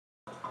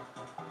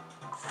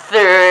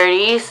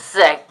30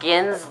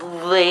 seconds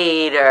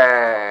later.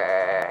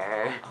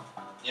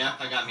 Yep,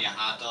 I got me a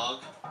hot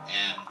dog,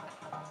 and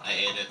I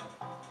ate it.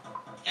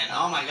 And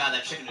oh my god,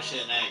 that chicken just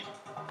shit an egg.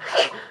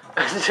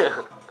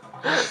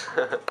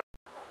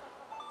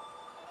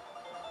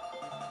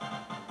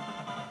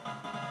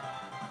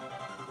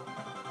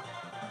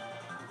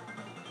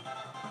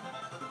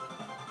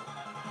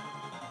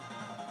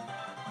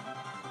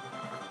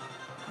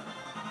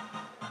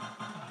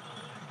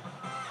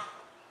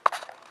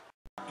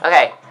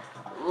 Okay,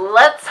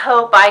 let's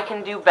hope I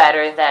can do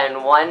better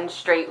than one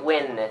straight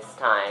win this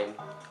time.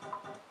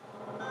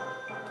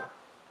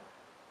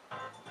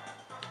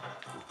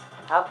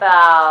 How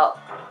about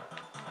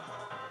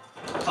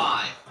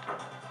 5.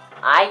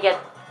 I get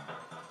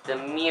the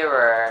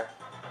mirror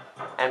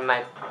and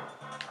my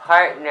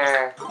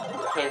partner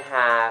can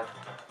have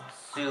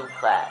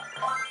suplex.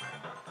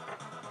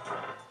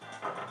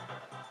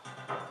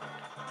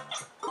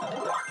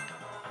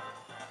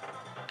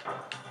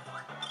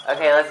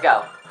 Okay, let's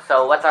go.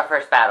 So, what's our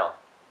first battle?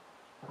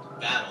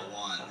 Battle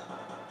 1.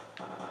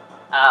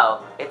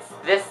 Oh, it's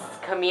this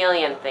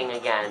chameleon thing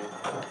again.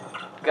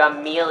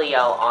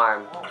 Gamelio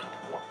arm.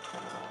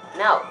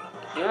 No,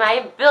 give me my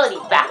ability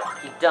back,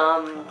 you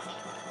dumb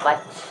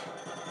butt.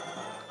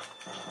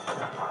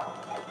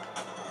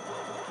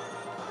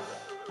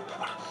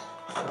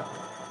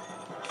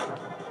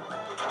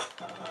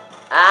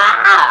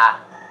 Ah!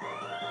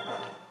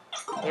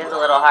 It's a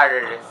little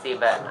harder to see,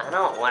 but I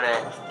don't want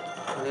to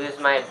lose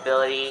my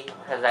ability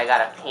because I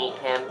gotta paint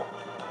him.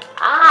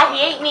 Ah,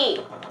 he ate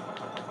me!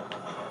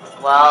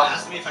 Well,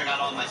 Ask me if I got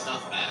all my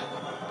stuff back.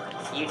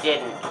 You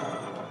didn't.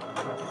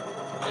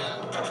 Yeah.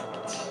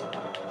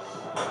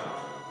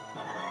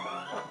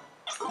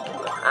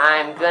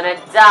 I'm gonna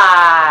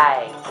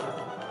die!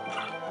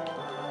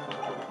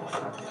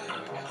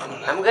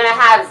 I'm gonna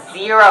have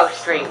 0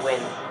 straight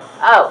wins.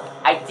 Oh,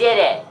 I did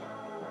it!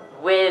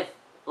 With,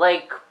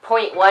 like,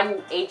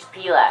 0.1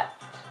 HP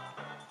left.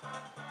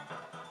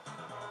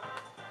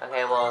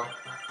 Okay, well...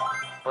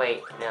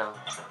 Wait, no.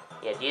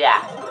 Yeah, do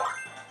that.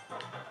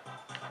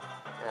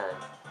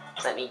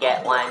 Let me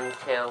get 1,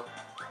 2.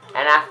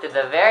 And after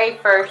the very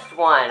first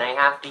one, I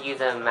have to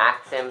use a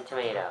Maxim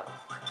tomato.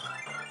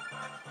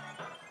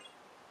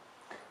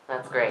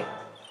 That's great.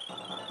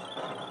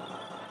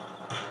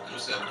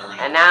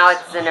 And now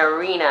it's an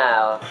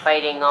arena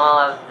fighting all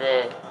of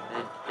the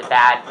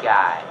bad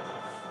guys.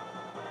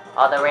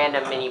 All the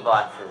random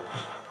mini-bosses.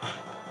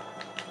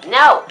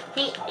 No!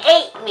 He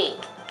ate me!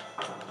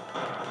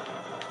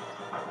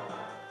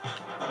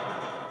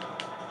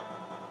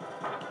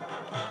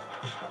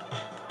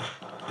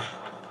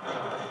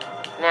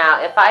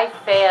 Now, if I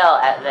fail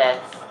at this,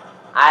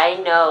 I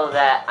know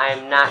that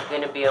I'm not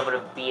going to be able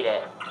to beat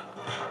it.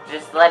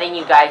 Just letting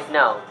you guys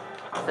know.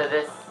 So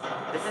this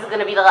is going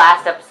to be the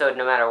last episode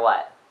no matter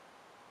what.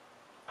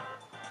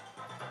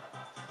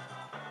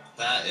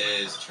 That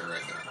is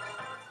terrific.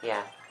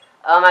 Yeah.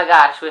 Oh my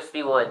gosh,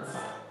 Wispy Woods.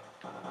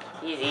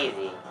 He's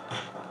easy.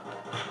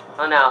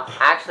 Oh no,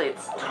 actually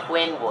it's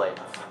Twin Woods.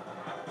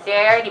 See,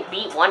 I already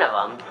beat one of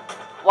them.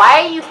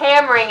 Why are you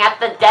hammering at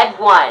the dead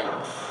ones?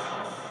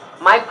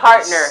 My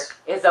partner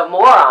is a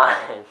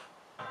moron.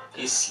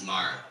 He's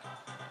smart.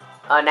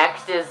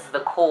 Next is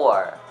the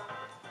core.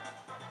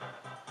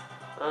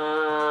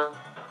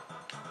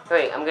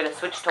 Wait, I'm gonna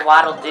switch to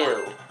Waddle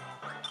Doo.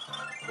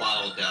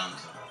 Waddle don't.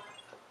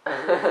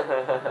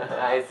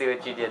 I see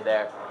what you did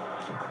there.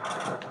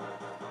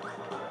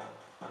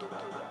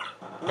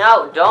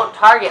 No, don't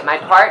target my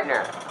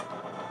partner.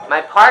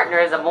 My partner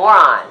is a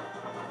moron.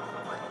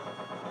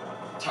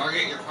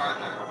 Target your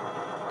partner.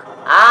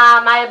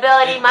 Ah, my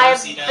ability, my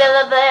ability.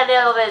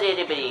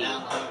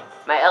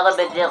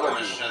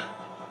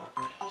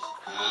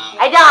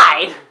 I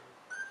died!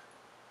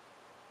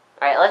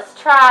 Alright, let's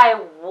try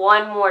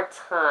one more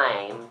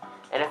time.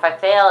 And if I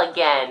fail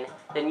again,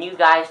 then you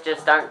guys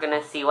just aren't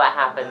gonna see what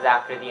happens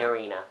after the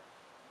arena.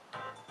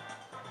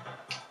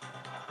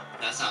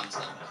 That sounds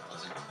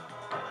unpleasant.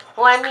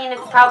 Well, I mean,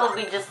 it's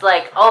probably just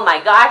like, oh my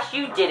gosh,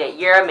 you did it,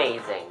 you're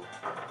amazing.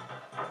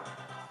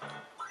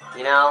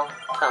 You know?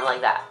 Something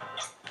like that.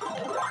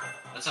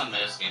 That's how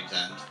most games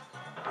end.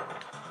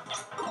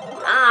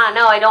 Ah,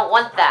 no, I don't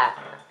want that.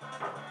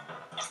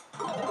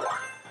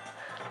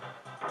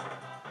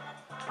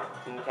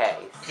 Okay.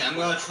 Okay, I'm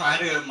gonna try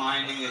to go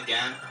mining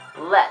again.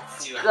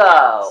 Let's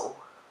go.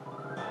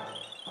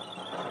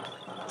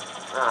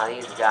 Oh,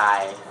 these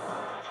guys.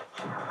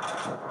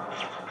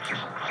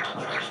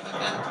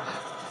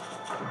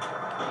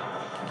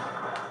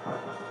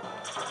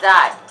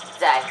 Die,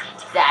 die,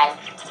 die,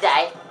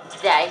 die,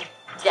 die,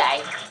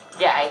 die,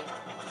 die,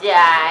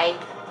 die.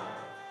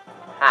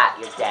 Ha,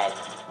 you're dead.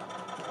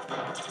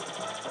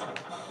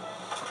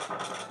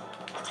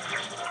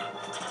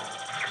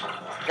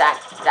 Die,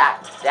 die,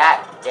 die,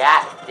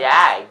 die,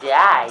 die,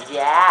 die,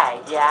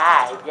 die,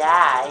 die,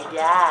 die,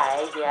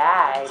 die,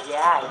 die,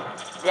 die,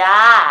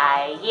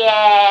 die.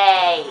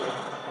 Yay!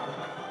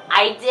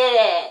 I did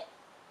it!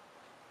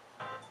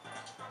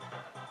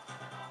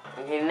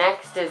 Okay,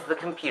 next is the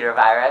computer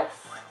virus.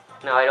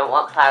 No, I don't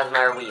want plasma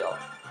or wheel.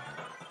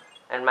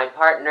 And my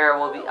partner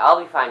will be... I'll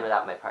be fine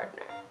without my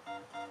partner.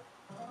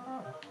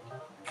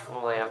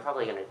 Oh, wait, I'm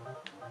probably gonna...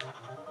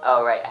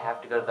 Oh, right, I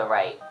have to go to the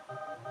right.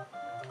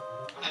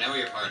 I know where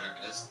your partner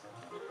is.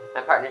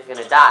 My partner's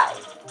gonna die.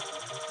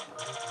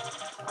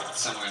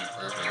 Somewhere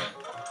inappropriate.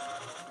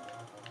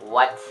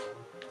 What?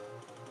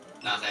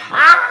 Nothing.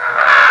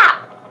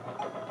 Ah!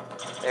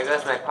 There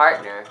goes my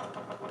partner.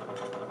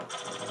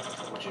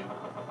 Would you?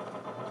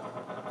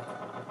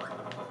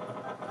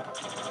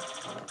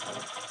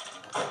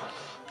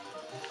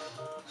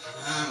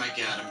 Oh my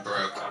god, I'm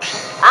broke.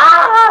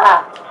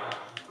 Ah!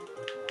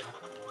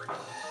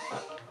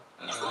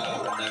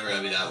 I'm never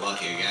gonna be that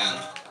lucky again.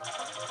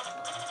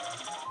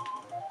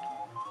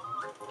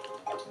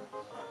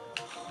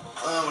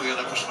 Oh my god,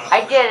 I pushed one of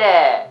I did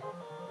it!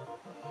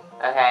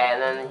 Okay,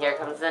 and then here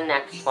comes the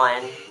next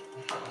one.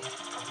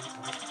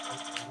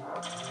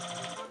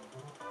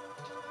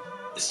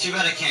 It's too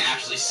bad I can't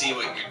actually see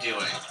what you're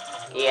doing.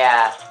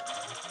 Yeah.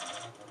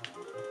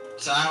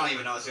 So I don't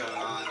even know what's going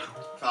on.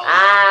 Probably.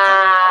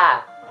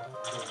 Ah!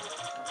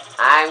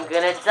 I'm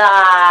gonna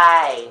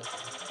die!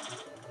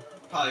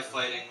 Probably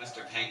fighting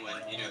Mr.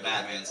 Penguin, you know,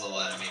 Batman's little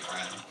enemy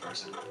friend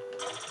person.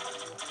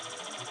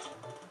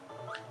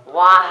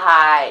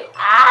 Why?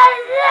 Ah!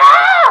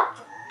 No!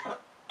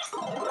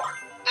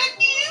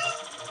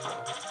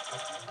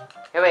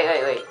 Here,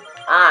 wait.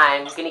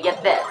 I'm gonna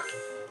get this.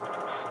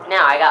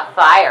 Now I got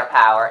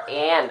firepower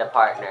and a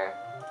partner.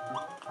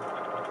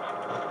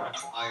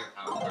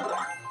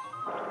 Firepower.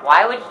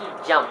 Why would he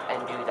jump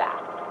and do that?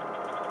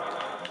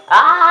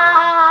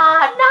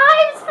 Ah!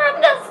 Knives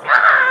from the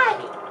sky!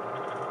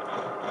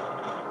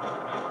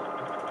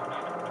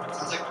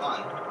 Sounds like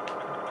fun.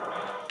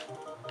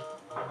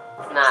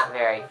 It's not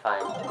very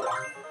fun.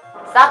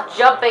 Stop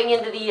jumping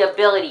into the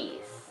abilities.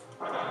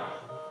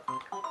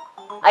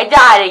 I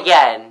died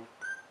again.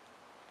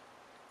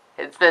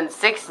 It's been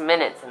 6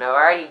 minutes and I've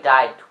already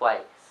died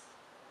twice.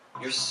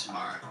 You're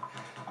smart.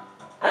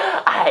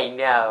 I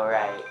know,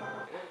 right?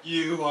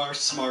 You are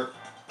smart.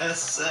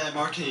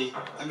 S-M-R-T.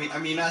 I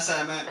mean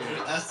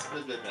S-M-S...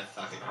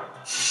 Fuck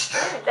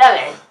it. Damn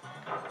it.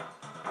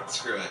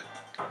 Screw it.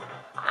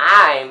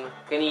 I'm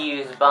gonna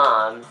use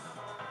bombs,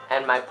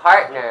 and my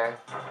partner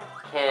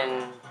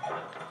can...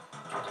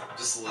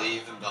 Just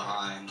leave him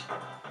behind.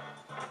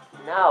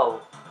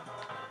 No.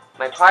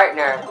 My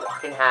partner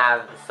can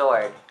have the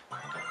sword,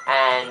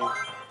 and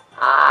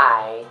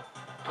I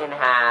can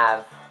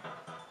have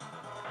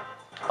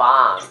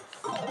bombs,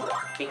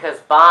 because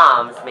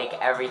bombs make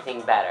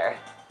everything better.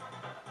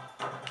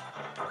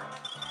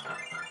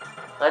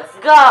 Let's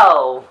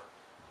go!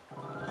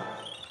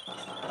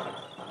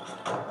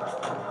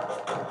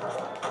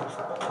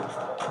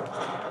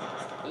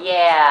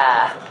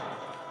 Yeah!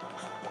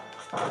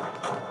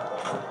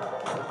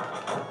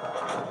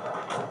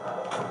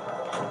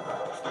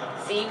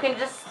 See, you can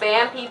just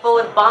spam people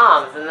with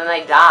bombs and then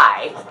they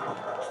die.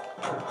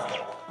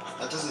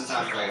 That doesn't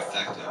sound very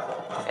effective.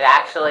 It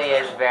actually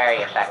is very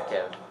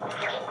effective.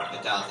 I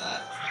doubt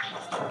that.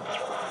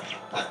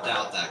 I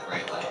doubt that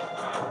greatly.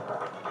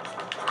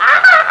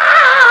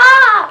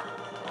 Ah!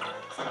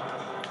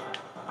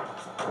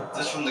 Is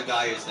this from the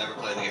guy who's never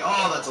played the game?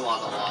 Oh, that's a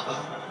lot of lava.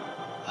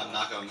 I'm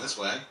not going this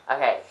way.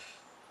 Okay,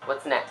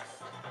 what's next?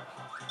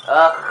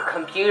 Ugh,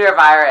 computer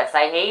virus.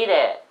 I hate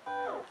it.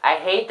 I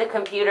hate the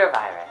computer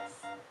virus.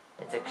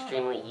 It's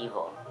extremely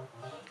evil.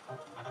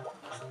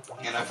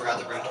 And I forgot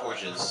to bring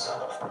torches.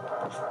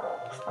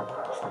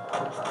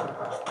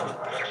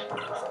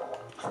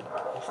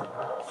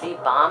 See,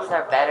 bombs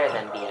are better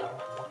than being...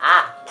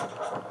 Ah!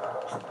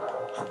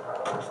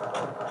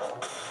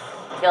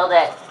 Killed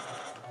it.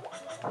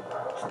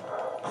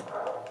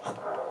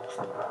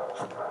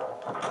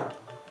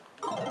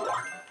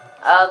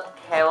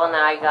 Okay, well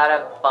now I got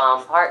a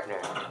bomb partner.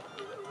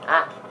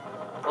 Ah.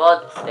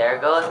 Well, there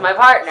goes my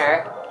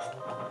partner.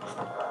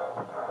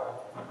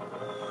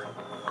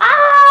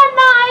 Ah!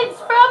 Knives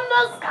from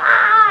the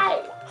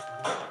sky!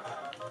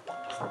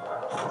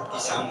 You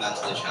sound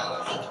mentally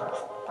challenged.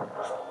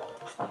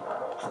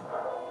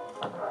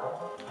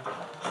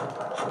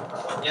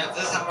 Yep,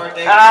 this is how our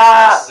day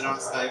goes. Sit on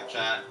Skype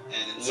chat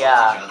and insult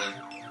each other.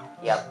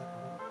 Yep.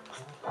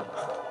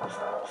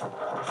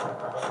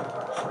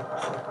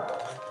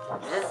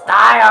 Just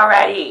die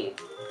already!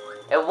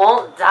 It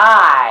won't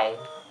die!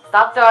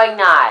 Stop throwing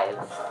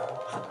knives!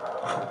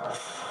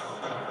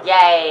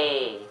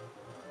 Yay!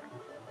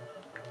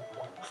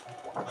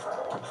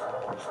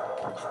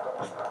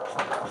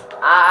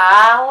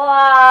 Ah,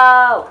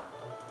 whoa!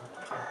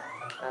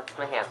 That's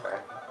my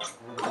hamper.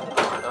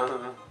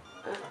 Oh,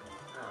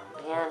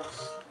 man.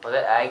 Well,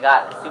 I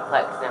got a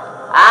suplex now.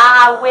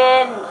 Ah,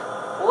 wind!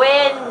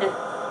 Wind!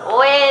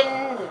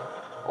 Wind!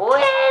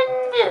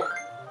 Wind!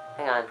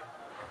 Hang on.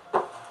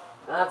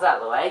 That's out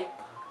of the way.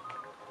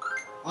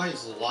 Why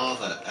is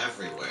lava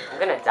everywhere? I'm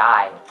gonna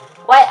die.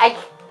 What?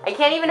 I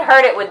can't even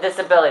hurt it with this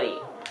ability.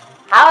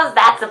 How is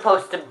that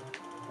supposed to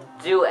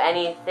do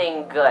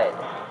anything good?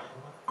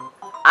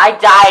 I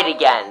died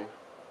again.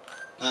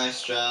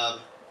 Nice job.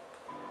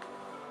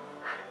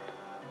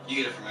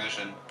 You get a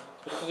promotion.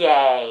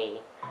 Yay.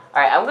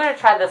 Alright, I'm gonna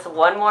try this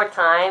one more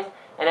time,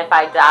 and if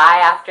I die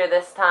after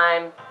this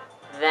time,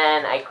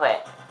 then I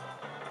quit.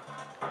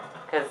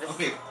 Because Don't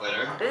be a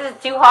quitter. this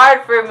is too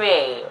hard for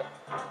me.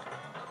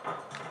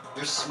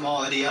 Your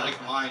small, idiotic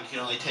mind can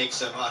only take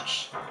so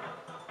much.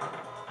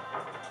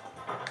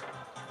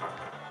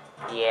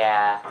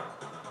 Yeah.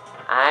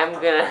 I'm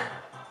gonna...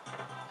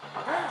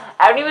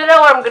 I don't even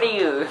know what I'm gonna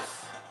use.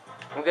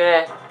 I'm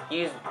gonna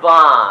use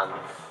bombs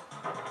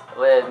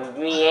with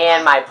me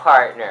and my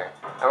partner.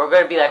 And we're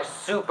gonna be like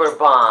super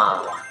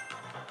bombs.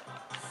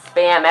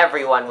 Spam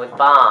everyone with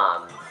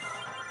bombs.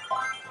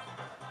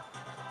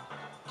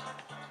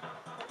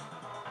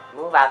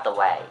 Move out the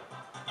way.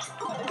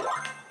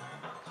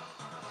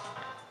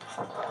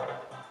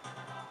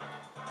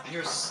 I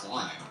hear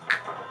slime.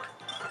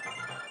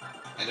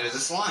 And there's a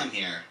slime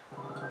here.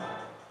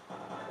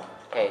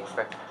 Okay,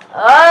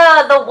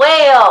 the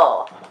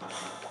whale!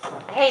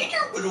 Hey, you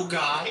little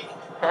guy.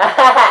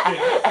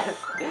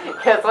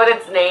 Guess what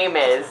its name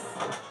is?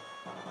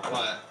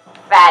 What?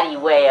 Fatty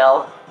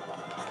whale.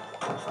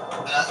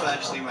 That's why I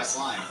just need my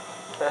slime.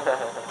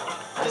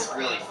 It's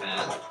really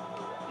fat.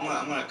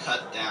 I'm gonna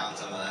cut down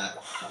some of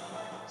that.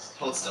 Just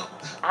hold still.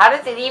 How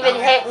does it even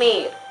hit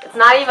me? It's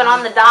not even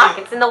on the dock,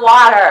 it's in the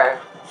water.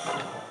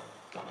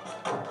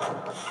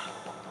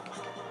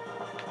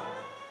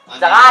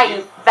 Die,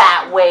 you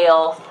fat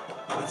whale.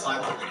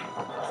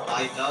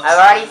 I've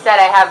already said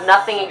I have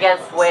nothing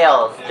against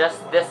whales,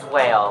 just this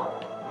whale.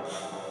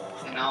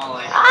 And now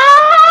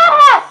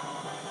Ah!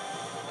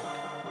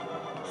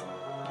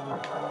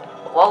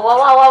 Whoa, whoa,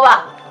 whoa, whoa, whoa.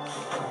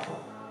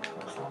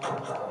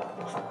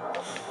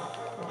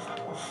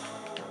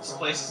 This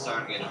place is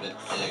starting to get a bit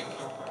big.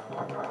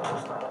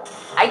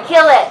 I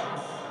kill it!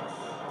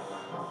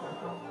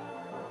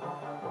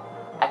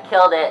 I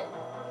killed it.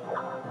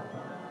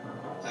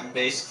 I'm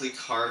basically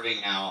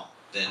carving out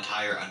the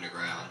entire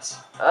undergrounds.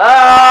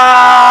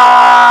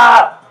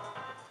 Ah!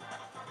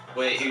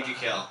 Wait, who'd you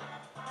kill?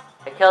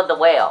 I killed the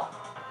whale.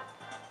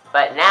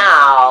 But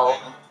now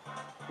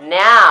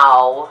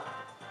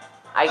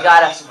I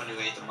gotta. Someone who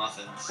ate the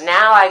muffins.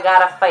 Now I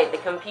gotta fight the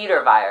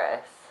computer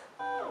virus.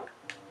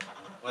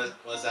 What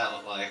does that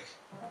look like?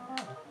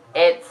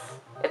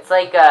 It's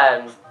like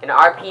an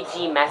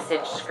RPG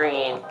message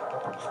screen,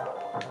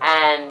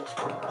 and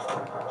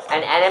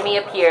an enemy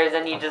appears,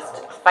 and you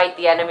just fight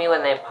the enemy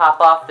when they pop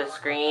off the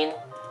screen,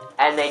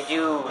 and they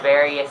do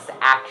various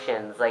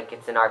actions like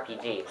it's an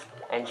RPG,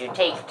 and you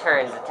take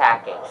turns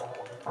attacking.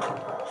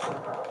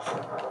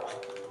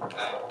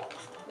 Okay.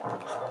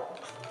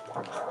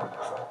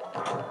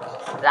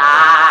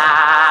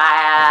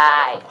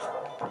 Die!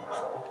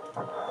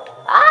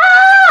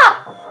 Ah!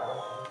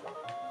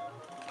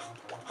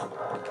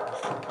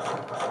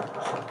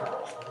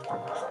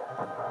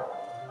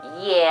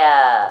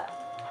 Yeah,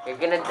 you're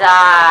gonna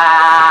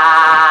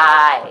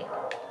die.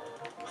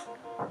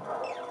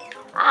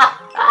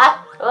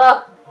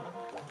 Oh.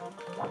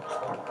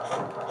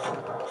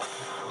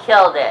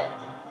 Killed it.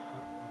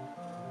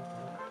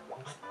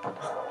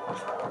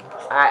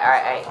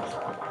 Alright.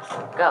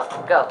 Go.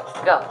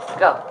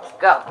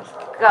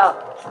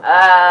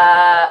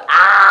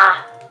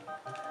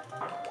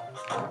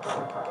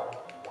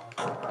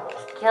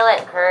 Kill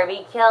it,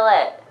 Kirby, kill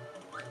it.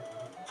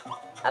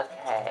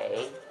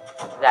 Okay.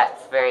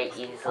 That's very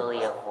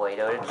easily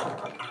avoided.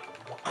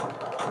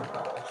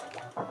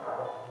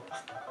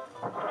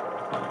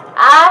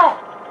 Ah!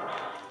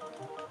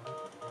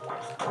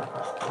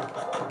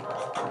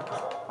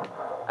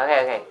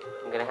 Okay.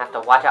 I'm gonna have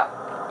to watch out.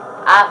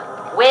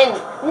 Wind!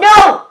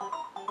 No!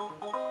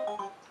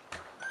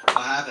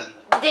 What happened?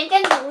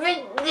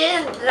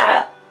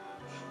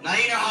 Now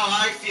you know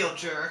how I feel,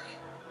 jerk.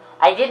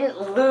 I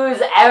didn't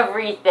lose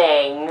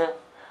everything.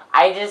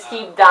 I just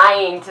keep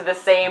dying to the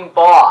same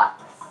boss.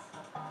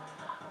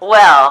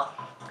 Well,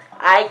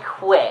 I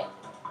quit.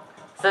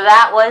 So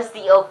that was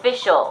the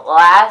official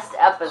last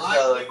episode.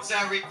 I lose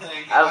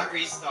everything and I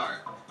restart.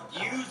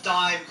 You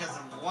die because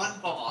of one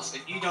boss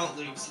and you don't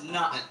lose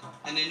nothing.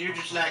 And then you're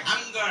just like,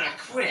 I'm gonna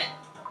quit.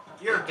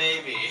 You're a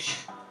baby.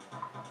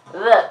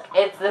 Look,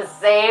 it's the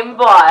same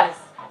boss,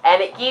 and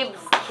it keeps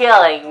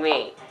killing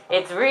me.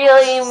 It's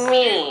really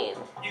mean.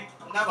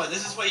 No, but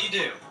this is what you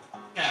do.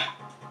 Okay.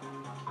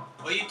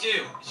 What you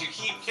do is you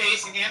keep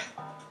facing him,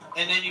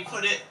 and then you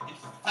put it in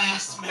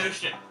fast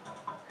motion.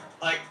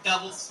 Like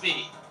double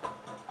speed.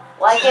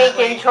 Well, I So can't that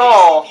way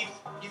control.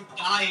 You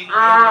dying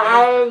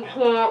I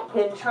can't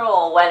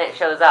control when it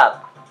shows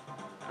up.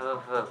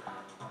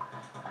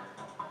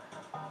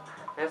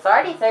 It's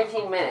already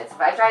 13 minutes. If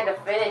I tried to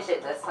finish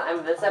it this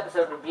time, this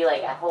episode would be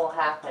like a whole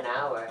half an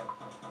hour.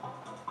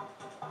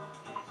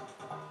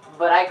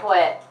 But I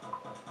quit.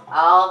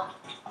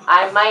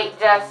 I might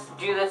just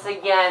do this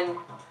again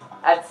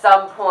at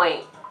some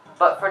point.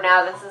 But for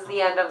now, this is the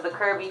end of the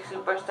Kirby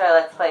Superstar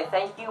Let's Play.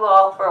 Thank you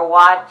all for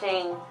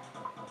watching.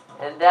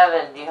 And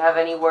Devin, do you have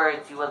any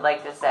words you would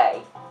like to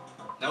say?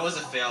 That was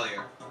a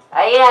failure.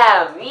 I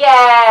am!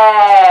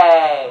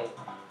 Yay!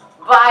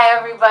 Bye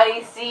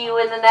everybody, see you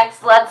in the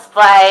next Let's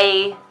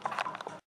Play!